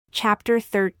Chapter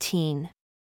 13.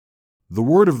 The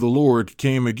word of the Lord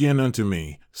came again unto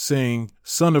me, saying,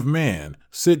 Son of man,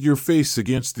 set your face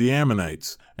against the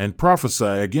Ammonites, and prophesy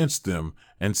against them,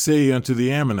 and say unto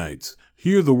the Ammonites,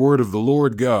 Hear the word of the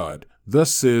Lord God,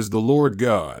 thus says the Lord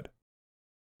God.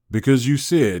 Because you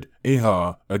said,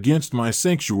 Aha, against my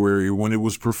sanctuary when it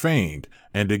was profaned,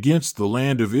 and against the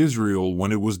land of Israel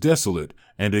when it was desolate,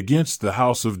 and against the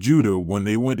house of Judah when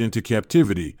they went into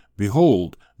captivity,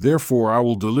 behold, therefore I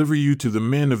will deliver you to the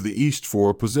men of the east for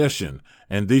a possession,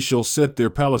 and they shall set their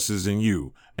palaces in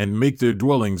you, and make their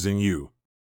dwellings in you.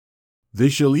 They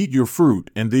shall eat your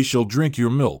fruit, and they shall drink your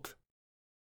milk.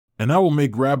 And I will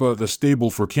make Rabbah a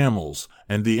stable for camels,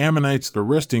 and the Ammonites a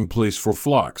resting place for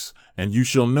flocks, and you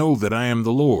shall know that I am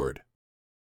the Lord.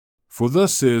 For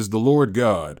thus says the Lord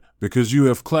God, because you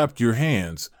have clapped your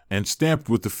hands, and stamped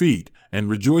with the feet, and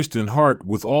rejoiced in heart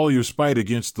with all your spite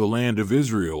against the land of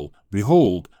Israel,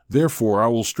 behold, therefore I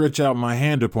will stretch out my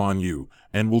hand upon you,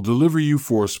 and will deliver you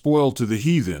for a spoil to the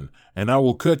heathen, and I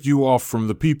will cut you off from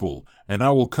the people, and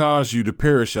I will cause you to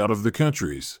perish out of the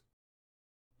countries.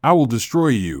 I will destroy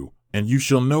you, and you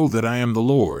shall know that I am the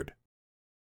Lord.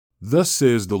 Thus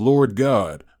says the Lord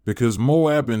God, because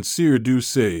Moab and Seir do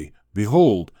say,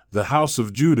 Behold, the house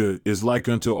of Judah is like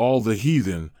unto all the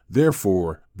heathen,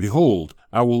 therefore, behold,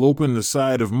 I will open the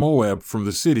side of Moab from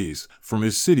the cities, from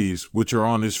his cities which are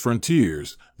on his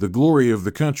frontiers, the glory of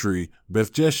the country,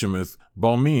 Beth-Jeshimoth,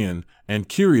 Balmeon, and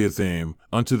Kiriathaim,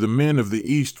 unto the men of the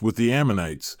east with the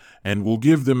Ammonites, and will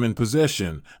give them in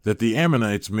possession, that the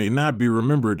Ammonites may not be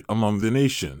remembered among the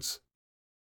nations.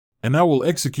 And I will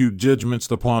execute judgments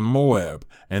upon Moab,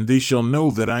 and they shall know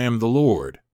that I am the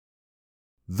Lord.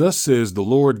 Thus says the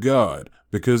Lord God,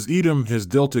 because Edom has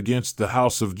dealt against the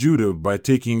house of Judah by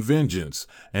taking vengeance,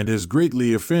 and has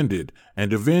greatly offended,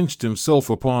 and avenged himself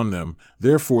upon them,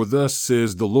 therefore thus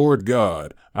says the Lord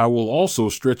God, I will also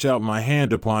stretch out my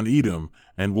hand upon Edom,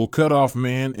 and will cut off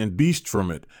man and beast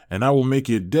from it, and I will make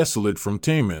it desolate from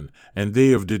Teman, and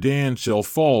they of Dedan shall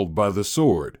fall by the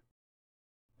sword.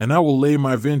 And I will lay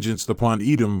my vengeance upon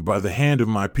Edom by the hand of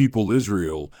my people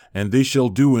Israel, and they shall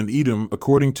do in Edom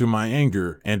according to my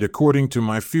anger and according to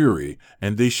my fury,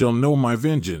 and they shall know my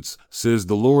vengeance, says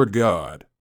the Lord God.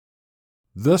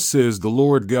 Thus says the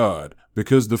Lord God,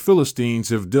 because the Philistines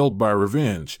have dealt by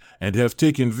revenge, and have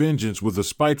taken vengeance with a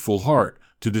spiteful heart,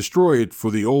 to destroy it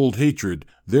for the old hatred,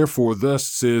 therefore thus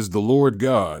says the Lord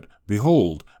God,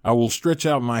 Behold, I will stretch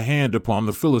out my hand upon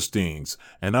the Philistines,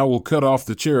 and I will cut off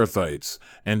the Cherethites,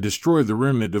 and destroy the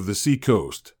remnant of the sea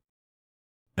coast.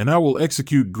 And I will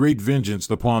execute great vengeance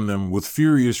upon them with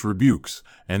furious rebukes,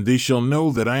 and they shall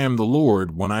know that I am the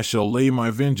Lord when I shall lay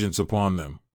my vengeance upon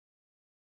them.